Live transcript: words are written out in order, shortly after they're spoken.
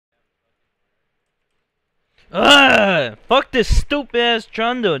Ugh! Fuck this stupid ass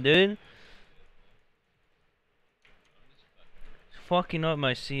Trundle, dude. It's fucking up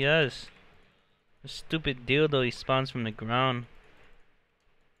my CS. This stupid dildo he spawns from the ground.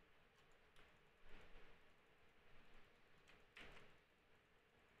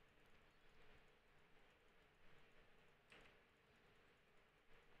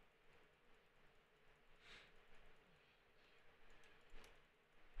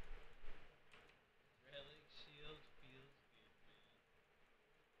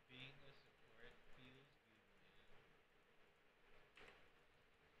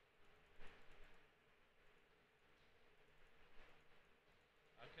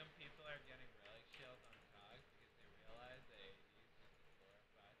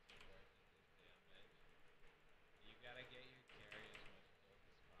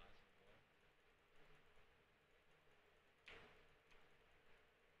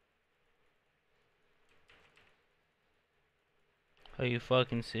 Are you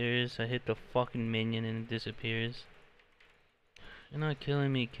fucking serious? I hit the fucking minion and it disappears. You're not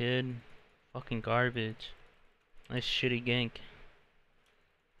killing me, kid. Fucking garbage. Nice shitty gank.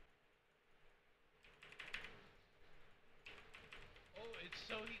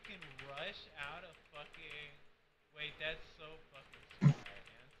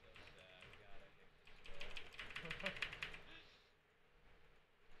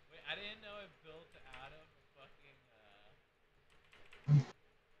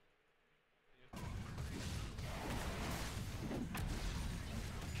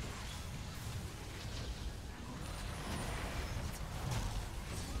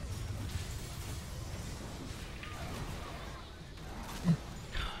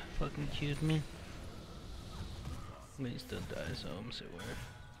 Fucking cute me. May still die, so I'm so worried.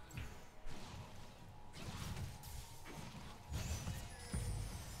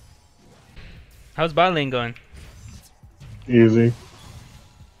 How's bot lane going? Easy.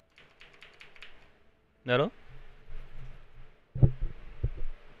 Nettle? Can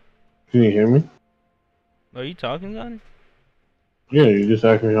you hear me? Are you talking, Gon? Yeah, you just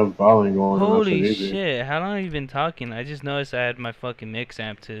asked me how's bowling going, and I said Holy easy. shit, how long have you been talking? I just noticed I had my fucking mix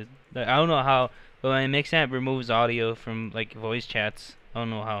amp to... Like, I don't know how, but my mix amp removes audio from, like, voice chats. I don't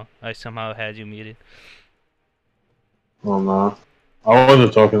know how. I somehow had you muted. Oh no, I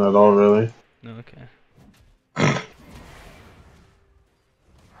wasn't talking at all, really. Okay.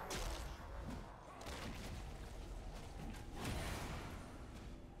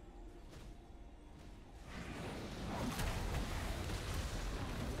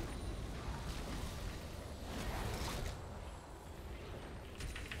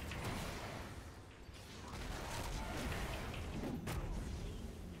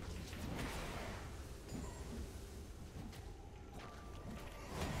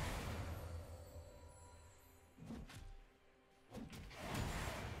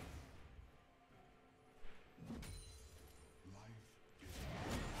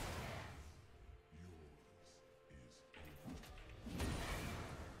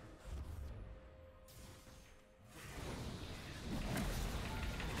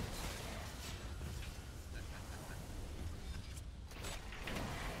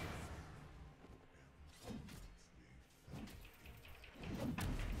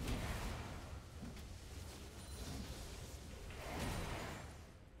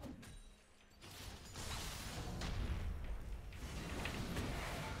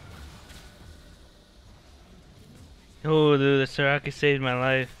 Oh, dude, the Soraka saved my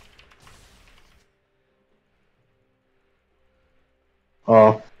life.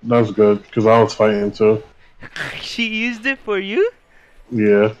 Oh, that's good, because I was fighting too. She used it for you?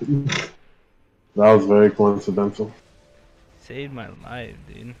 Yeah, that was very coincidental. Saved my life,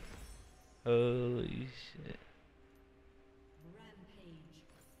 dude. Holy shit.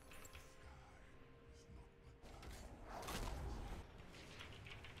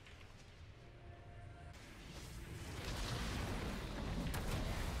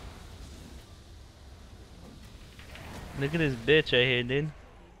 Look at this bitch right here, dude.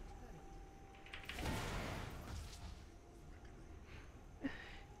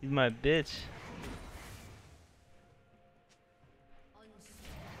 He's my bitch.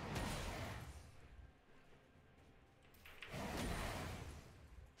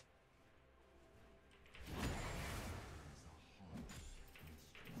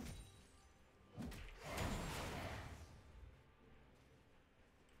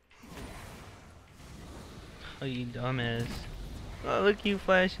 Oh, you dumbass. Oh, look you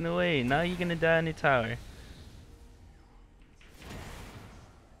flashing away. Now you're gonna die in the tower.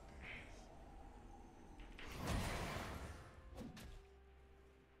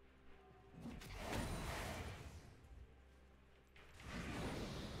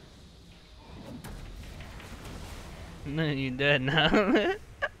 No, you're dead now.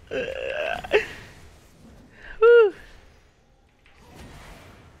 Woo.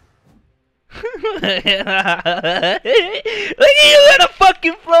 Look at you on the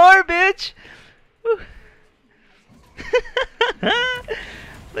fucking floor, bitch! Look at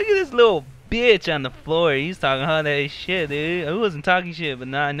this little bitch on the floor. He's talking all that shit, dude. I wasn't talking shit, but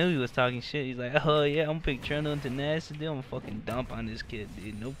now I knew he was talking shit. He's like, oh yeah, I'm gonna pick Trundle into Nasty. I'm gonna fucking dump on this kid,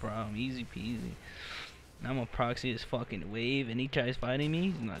 dude. No problem. Easy peasy. I'm gonna proxy his fucking wave, and he tries fighting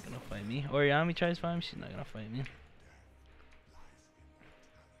me. He's not gonna fight me. Oriami tries fighting me. She's not gonna fight me.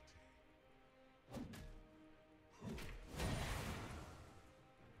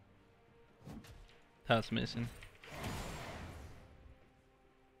 House missing.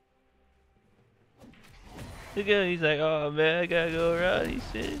 Look at him, he's like, oh man, I gotta go around, he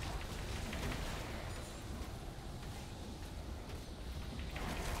says.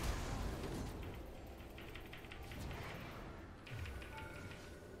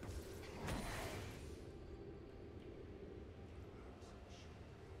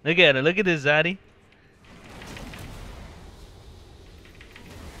 Look at her, look at this Zaddy.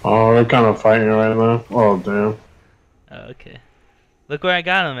 Oh, they're kind of fighting right now. Oh, damn. Oh, okay. Look where I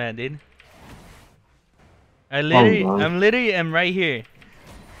got him at, dude. I'm right here.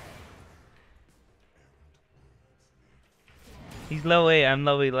 He's low 8, I'm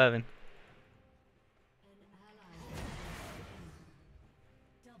low 11.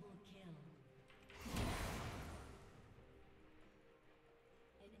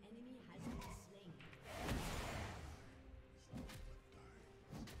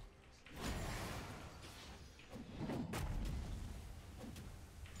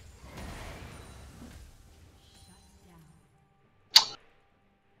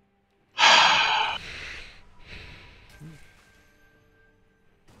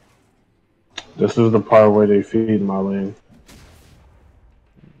 This is the part where they feed my lane.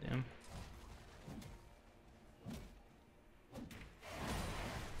 Damn.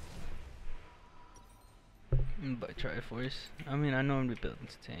 By Triforce. I mean, I know I'm rebuilding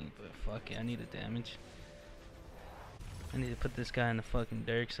to tank, but fuck it, I need a damage. I need to put this guy in the fucking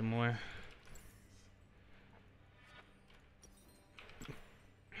dirt some more.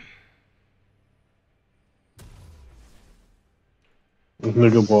 This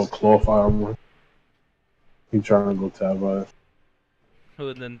nigga bought cloth armor. He trying to go tab us.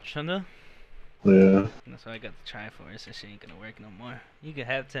 Who, the Trundle? Yeah. That's why I got the Triforce. That shit ain't gonna work no more. You can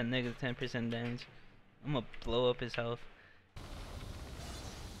have 10% damage. I'm gonna blow up his health.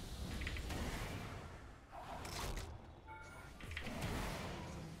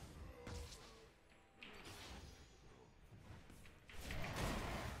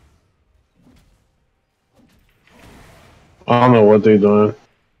 I don't know what they doing.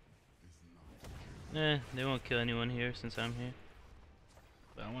 They won't kill anyone here since I'm here.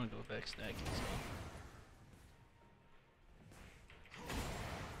 But I wanna go back stacking, so.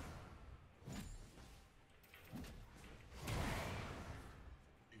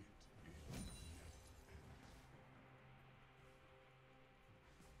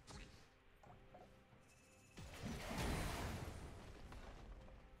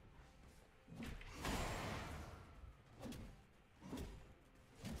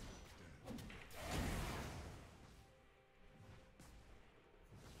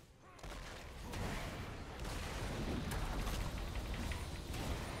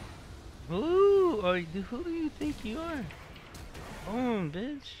 Ooh, who do you think you are? Boom,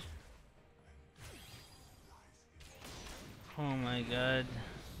 bitch. Oh my god.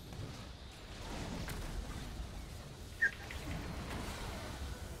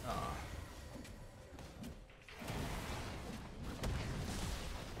 Oh.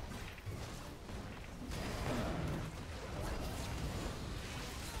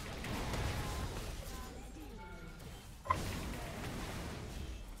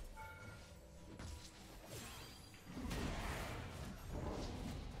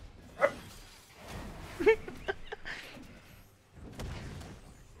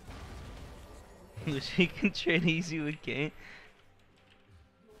 She can trade easy with Kane.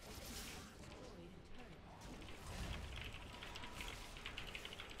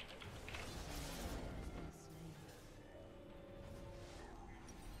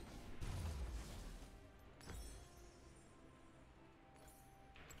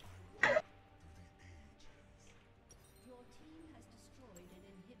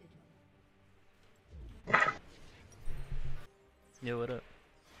 Yo, what up?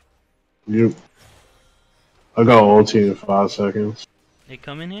 You. I got ulti in 5 seconds. They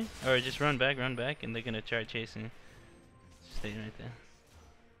come in here? Or just run back, and they're gonna try chasing you. Stay right there.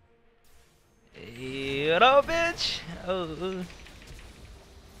 Hey, what up, bitch? Oh,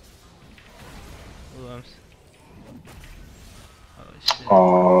 I'm. Oh shit.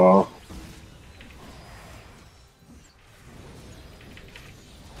 Aww.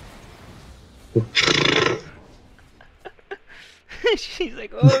 She's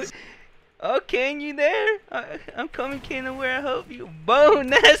like, oh, King, you there? I'm coming, King, to where I help you. Boom,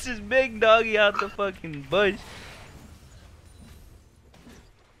 that's his big doggy out the fucking bush.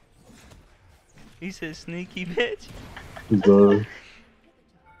 He said, sneaky bitch. He does.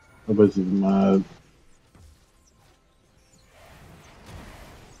 I bet he's mad.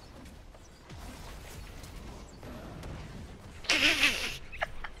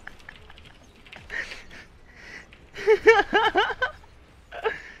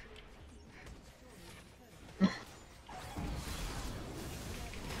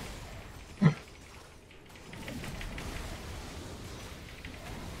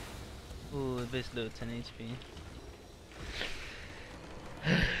 Ooh, a bitch little 10 HP.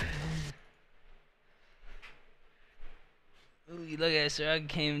 Ooh, you look at sir, I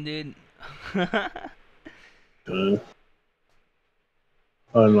came, dude. Okay.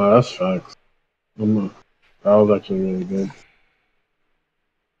 Oh no, that's facts. That was actually really good.